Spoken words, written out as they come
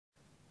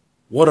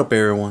What up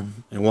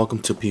everyone, and welcome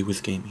to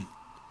Pee-wee's Gaming.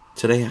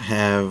 Today I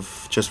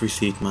have just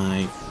received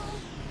my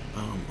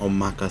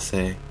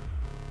Omakase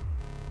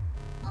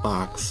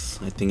box.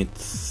 I think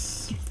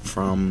it's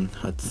from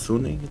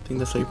Hatsune, I think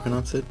that's how you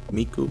pronounce it.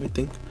 Miku, I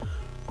think.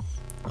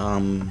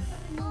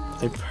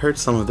 I've heard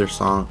some of her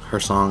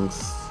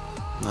songs,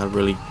 not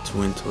really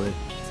too into it.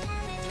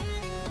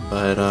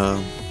 But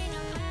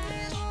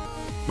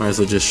might as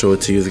well just show it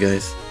to you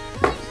guys.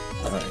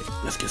 Alright,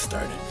 let's get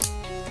started.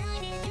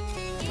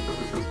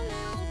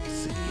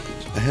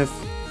 I have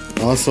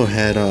also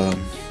had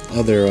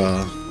other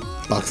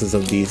boxes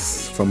of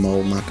these from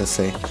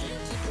Omakase,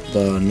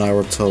 the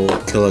Naruto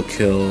Kill la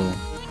Kill,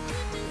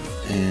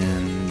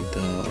 and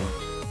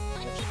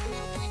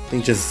I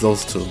think just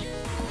those two.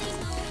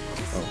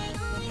 Oh,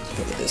 let me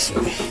put it this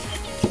way.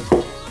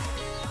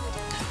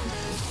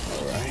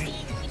 Alright.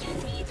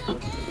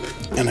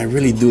 And I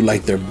really do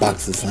like their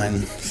box design,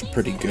 it's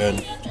pretty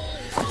good.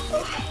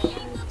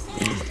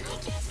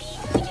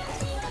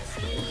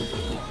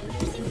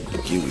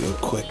 Give you a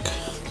quick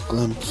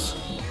glimpse.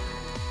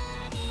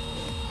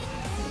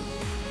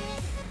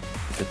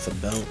 It's a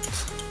belt.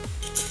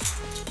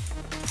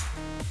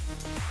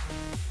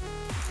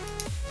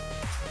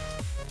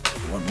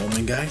 One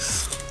moment,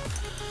 guys.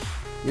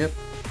 Yep,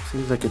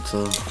 seems like it's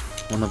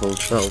one of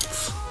those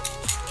belts.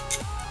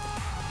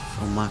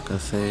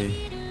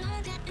 Omakase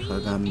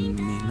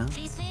Kagamina.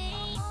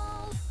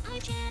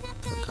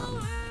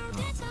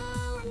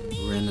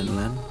 Ren and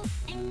Len.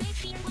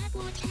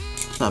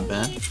 It's not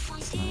bad.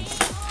 It's nice.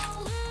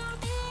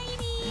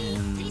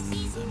 And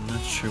I'm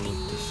not sure what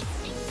this is.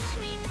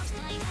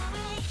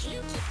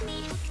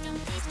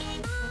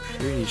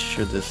 Pretty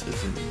sure this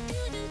isn't.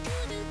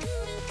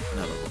 I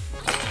don't know.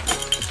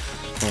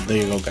 Well, there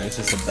you go, guys.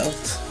 It's a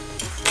belt.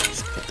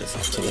 Let's put this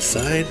off to the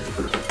side.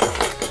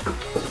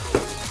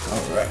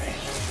 Alright.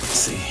 Let's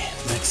see.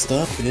 Next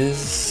up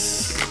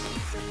is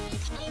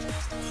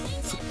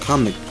it's a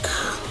comic.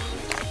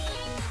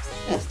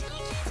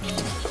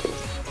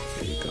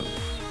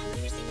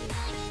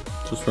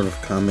 Some sort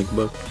of comic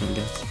book, I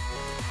guess.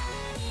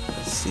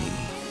 Let's see.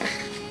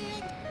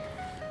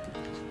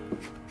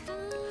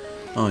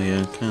 Oh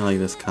yeah, kind of like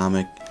this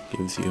comic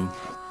gives you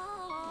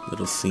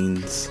little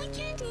scenes.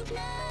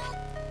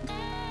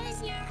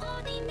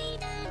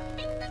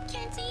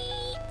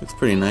 It's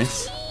pretty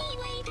nice.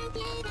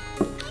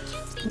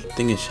 I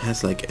think it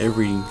has like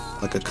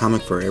a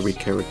comic for every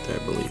character, I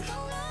believe.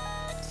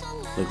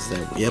 Looks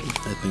that way. Yep,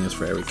 I think it's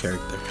for every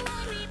character.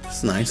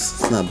 It's nice.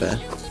 It's not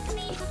bad.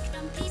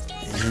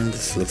 And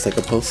this looks like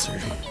a poster.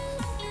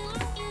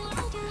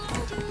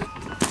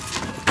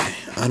 Okay,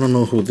 I don't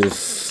know who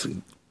this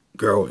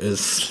girl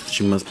is.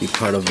 She must be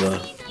part of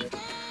the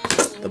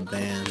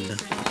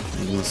band,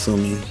 I'm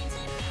assuming.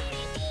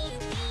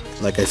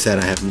 Like I said,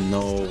 I have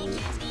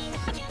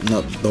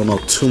don't know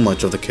too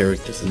much of the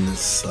characters in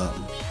this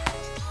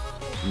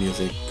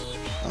music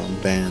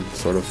band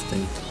sort of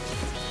thing.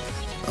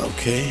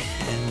 Okay,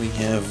 and we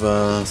have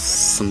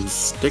some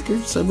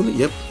stickers, I believe.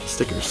 Yep,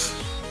 stickers.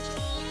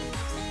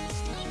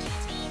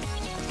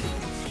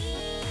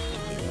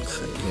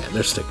 Yeah,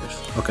 they're stickers.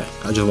 Okay,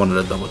 I just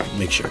wanted to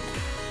make sure.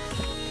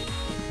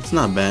 It's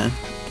not bad.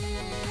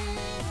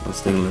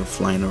 Those things are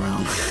flying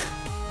around.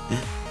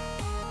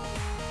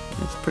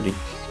 It's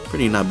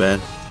pretty not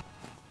bad.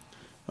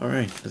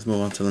 Alright, let's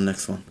move on to the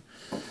next one.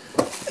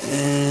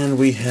 And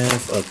we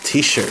have a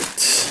t-shirt.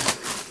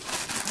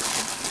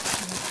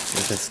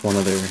 That's one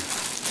of their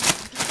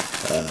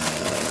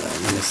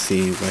let me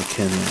see if I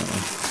can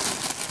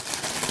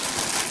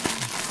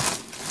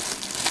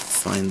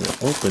find the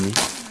opening.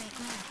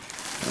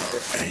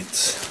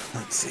 Alright,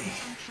 let's see.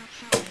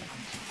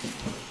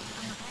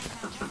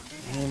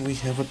 And we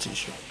have a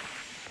t-shirt.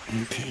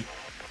 Okay.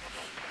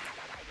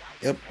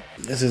 Yep,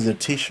 this is a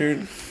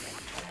t-shirt.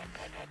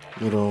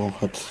 Little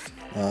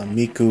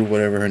Miku,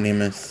 whatever her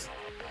name is.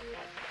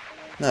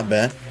 Not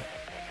bad.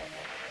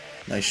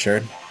 Nice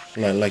shirt.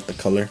 I like the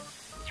color.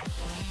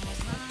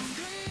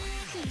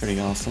 Pretty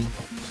awesome.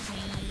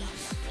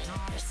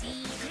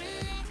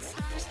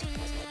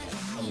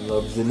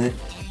 Loves in it.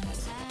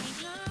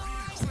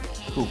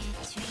 Cool.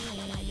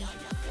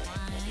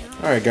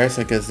 Alright guys,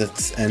 I guess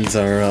that ends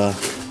our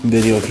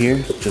video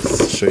here. Just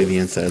to show you the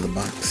inside of the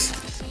box.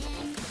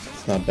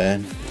 It's not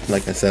bad.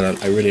 Like I said,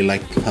 I really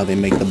like how they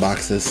make the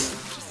boxes.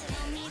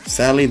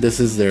 Sadly, this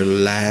is their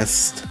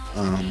last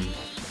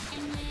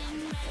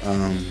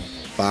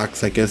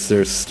box. I guess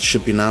they're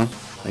shipping out.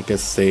 I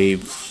guess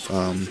they've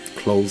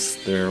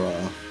closed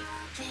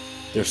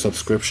their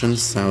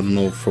subscriptions. I don't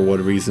know for what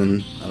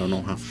reason. I don't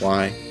know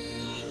why.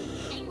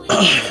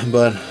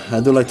 But I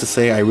do like to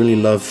say I really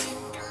love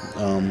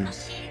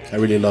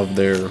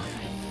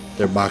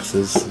their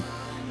boxes.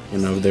 You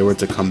know, if they were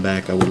to come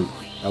back, I would,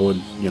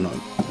 you know,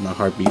 in a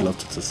heartbeat love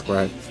to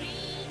subscribe.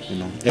 You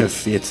know,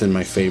 if it's in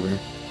my favor.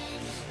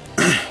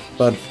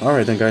 But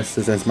alright then guys,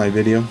 this ends my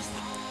video.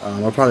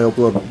 I'll probably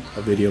upload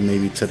a video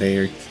maybe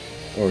today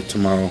or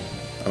tomorrow.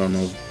 I don't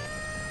know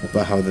if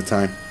I have the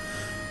time.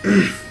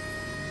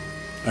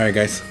 Alright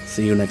guys,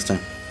 see you next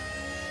time.